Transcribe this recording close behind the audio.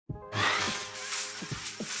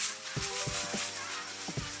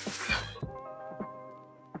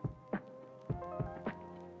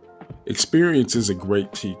Experience is a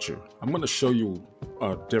great teacher. I'm going to show you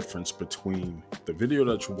a difference between the video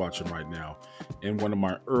that you're watching right now and one of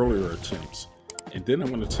my earlier attempts. And then I'm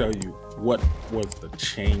going to tell you what was the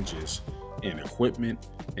changes in equipment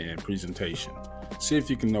and presentation. See if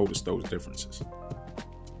you can notice those differences.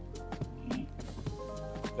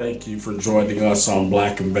 Thank you for joining us on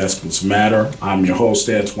Black Investments Matter. I'm your host,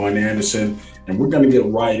 Antoine Anderson, and we're going to get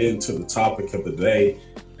right into the topic of the day,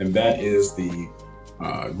 and that is the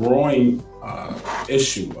growing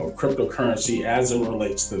issue of cryptocurrency as it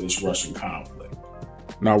relates to this Russian conflict.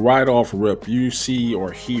 Now, right off rip, you see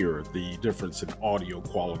or hear the difference in audio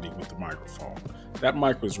quality with the microphone. That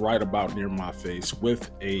mic was right about near my face with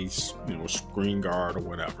a screen guard or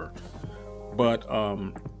whatever. But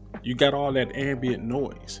you got all that ambient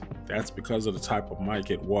noise. That's because of the type of mic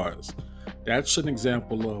it was. That's an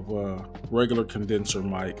example of a regular condenser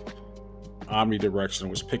mic, omnidirectional,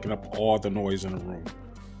 was picking up all the noise in the room,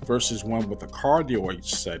 versus one with a cardioid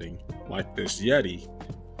setting like this Yeti,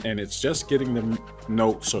 and it's just getting the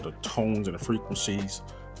notes or the tones and the frequencies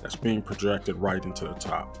that's being projected right into the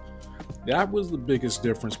top. That was the biggest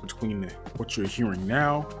difference between what you're hearing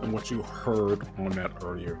now and what you heard on that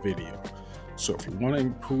earlier video. So if you want to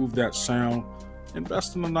improve that sound,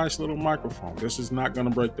 invest in a nice little microphone. This is not going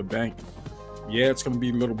to break the bank. Yeah, it's going to be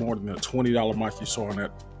a little more than the $20 mic you saw in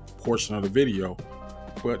that portion of the video,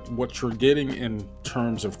 but what you're getting in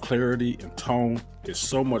terms of clarity and tone is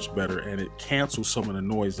so much better, and it cancels some of the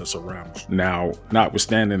noise that's around you. Now,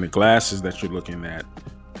 notwithstanding the glasses that you're looking at,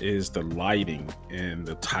 is the lighting and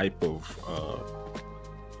the type of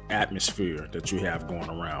atmosphere that you have going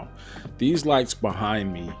around. These lights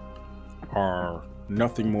behind me are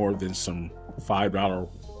nothing more than some $5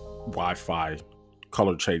 Wi-Fi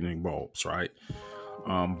color changing bulbs, right?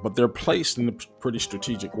 But they're placed in a pretty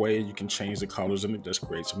strategic way. You can change the colors and it just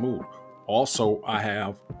creates a mood. Also, I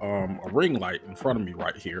have a ring light in front of me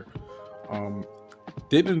right here.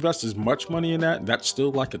 Didn't invest as much money in that. That's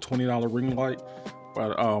still like a $20 ring light,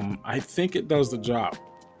 but I think it does the job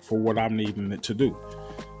for what I'm needing it to do.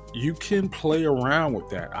 You can play around with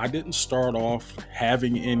that. I didn't start off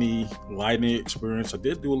having any lighting experience. I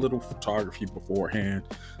did do a little photography beforehand,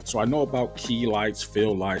 so I know about key lights,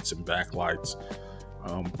 fill lights, and backlights.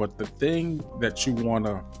 But the thing that you want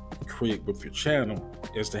to create with your channel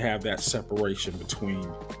is to have that separation between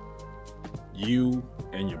you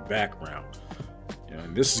and your background.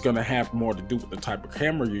 And this is going to have more to do with the type of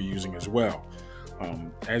camera you're using as well.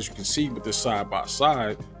 As you can see with this side by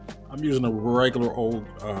side, I'm using a regular old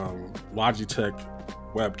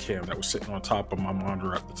Logitech webcam that was sitting on top of my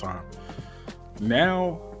monitor at the time.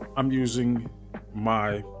 Now I'm using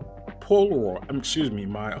my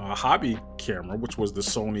my hobby camera, which was the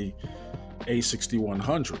Sony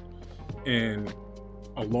A6100, and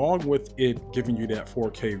along with it giving you that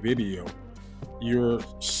 4K video, you're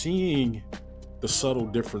seeing the subtle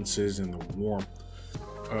differences in the warmth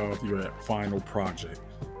of your final project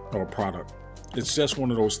or product. It's just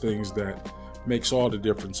one of those things that makes all the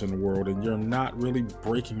difference in the world, and you're not really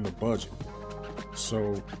breaking the budget.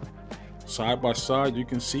 So side by side, you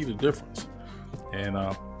can see the difference, and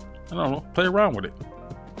I don't know, play around with it.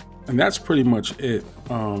 And that's pretty much it.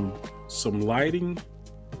 Some lighting,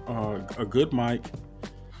 a good mic,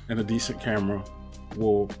 and a decent camera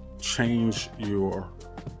will change your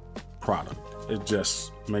product. It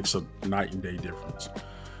just makes a night and day difference.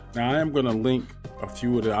 Now, I am going to link a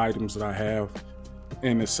few of the items that I have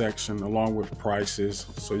in this section along with prices,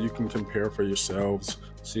 so you can compare for yourselves,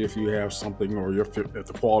 see if you have something or if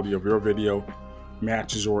the quality of your video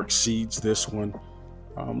matches or exceeds this one.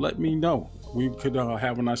 Let me know. We could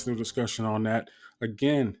have a nice little discussion on that.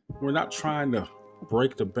 Again, we're not trying to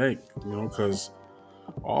break the bank, because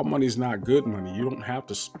all money's not good money. You don't have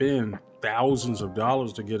to spend thousands of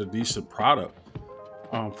dollars to get a decent product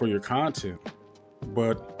for your content,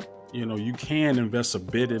 but you can invest a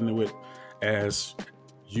bit into it. As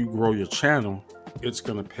you grow your channel, it's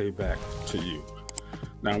going to pay back to you.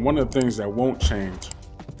 Now, one of the things that won't change,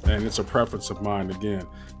 and it's a preference of mine, again,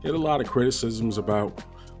 get a lot of criticisms about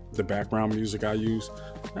the background music I use.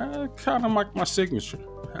 Kind of like my signature,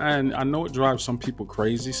 and I know it drives some people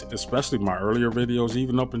crazy, especially my earlier videos,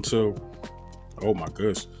 even up until, oh my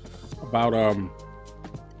gosh, about a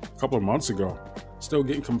couple of months ago, still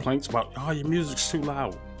getting complaints about, oh, your music's too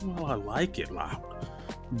loud. Well, I like it loud,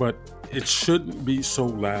 but it shouldn't be so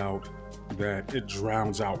loud that it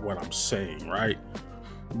drowns out what I'm saying, right?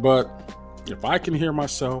 But if I can hear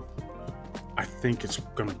myself, I think it's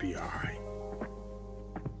gonna be all right.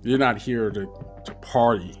 You're not here to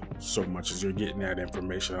party so much as you're getting that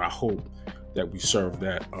information. I hope that we serve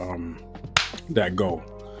that goal.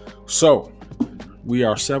 So We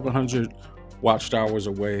are 700 watchhours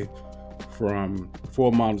away from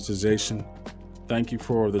full monetization. Thank you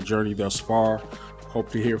for the journey thus far. Hope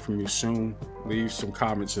to hear from you soon. Leave some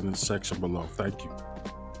comments in the section below. Thank you.